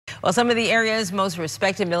Well, some of the area's most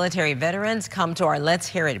respected military veterans come to our Let's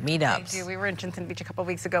Hear It meetups. They do. We were in Jensen Beach a couple of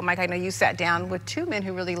weeks ago. Mike, I know you sat down with two men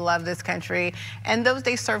who really love this country, and those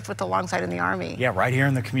they served with alongside in the Army. Yeah, right here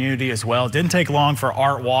in the community as well. Didn't take long for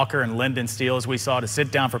Art Walker and Lyndon Steele, as we saw, to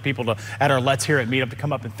sit down for people at our Let's Hear It meetup to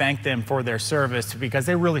come up and thank them for their service, because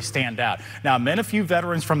they really stand out. Now, I met a few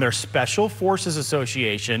veterans from their Special Forces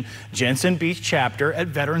Association, Jensen Beach chapter, at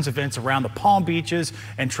veterans events around the Palm Beaches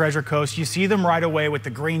and Treasure Coast. You see them right away with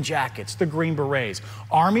the green jackets, the green berets.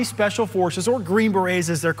 Army Special Forces, or Green Berets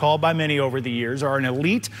as they're called by many over the years, are an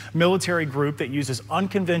elite military group that uses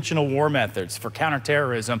unconventional war methods for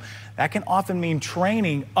counterterrorism. That can often mean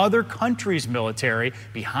training other countries' military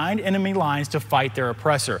behind enemy lines to fight their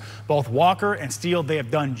oppressor. Both Walker and Steele, they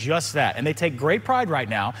have done just that, and they take great pride right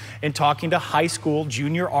now in talking to high school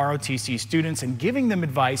junior ROTC students and giving them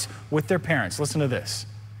advice with their parents. Listen to this.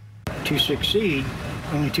 To succeed,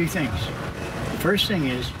 only two things. The first thing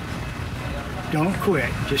is, don't quit,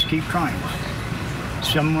 just keep trying.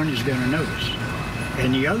 Someone is going to notice.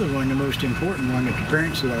 And the other one, the most important one that the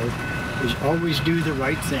parents love, is always do the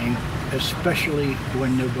right thing, especially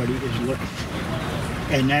when nobody is looking.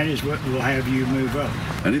 And that is what will have you move up.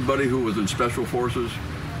 Anybody who was in Special Forces,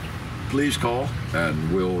 please call,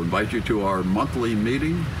 and we'll invite you to our monthly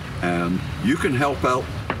meeting, and you can help out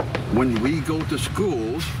when we go to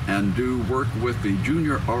schools and do work with the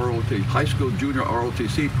high school junior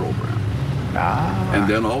ROTC program. And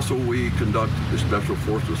then also we conduct, the Special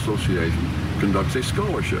Forces Association conducts a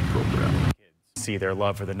scholarship program. See their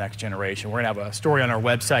love for the next generation. We're going to have a story on our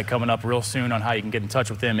website coming up real soon on how you can get in touch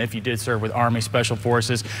with them if you did serve with Army Special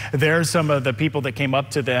Forces. There's some of the people that came up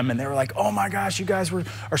to them and they were like, oh my gosh, you guys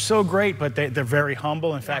are so great, but they're very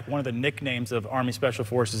humble. In fact, one of the nicknames of Army Special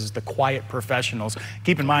Forces is the quiet professionals.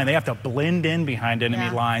 Keep in mind, they have to blend in behind enemy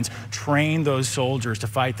lines, train those soldiers to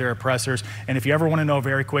fight their oppressors. And if you ever want to know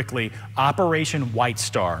very quickly, Operation White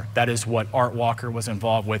Star, that is what Art Walker was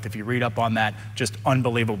involved with. If you read up on that, just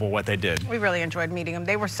unbelievable what they did. We really enjoyed meeting them.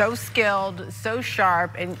 They were so skilled, so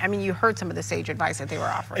sharp, and I mean, you heard some of the sage advice that they were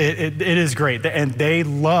offering. It is great, and they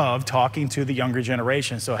love talking to the younger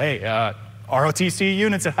generation. So hey, ROTC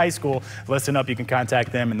units at high school, listen up. You can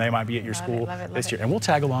contact them, and they might be at your school this year, and we'll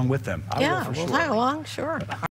tag along with them. Yeah, we'll tag along, sure.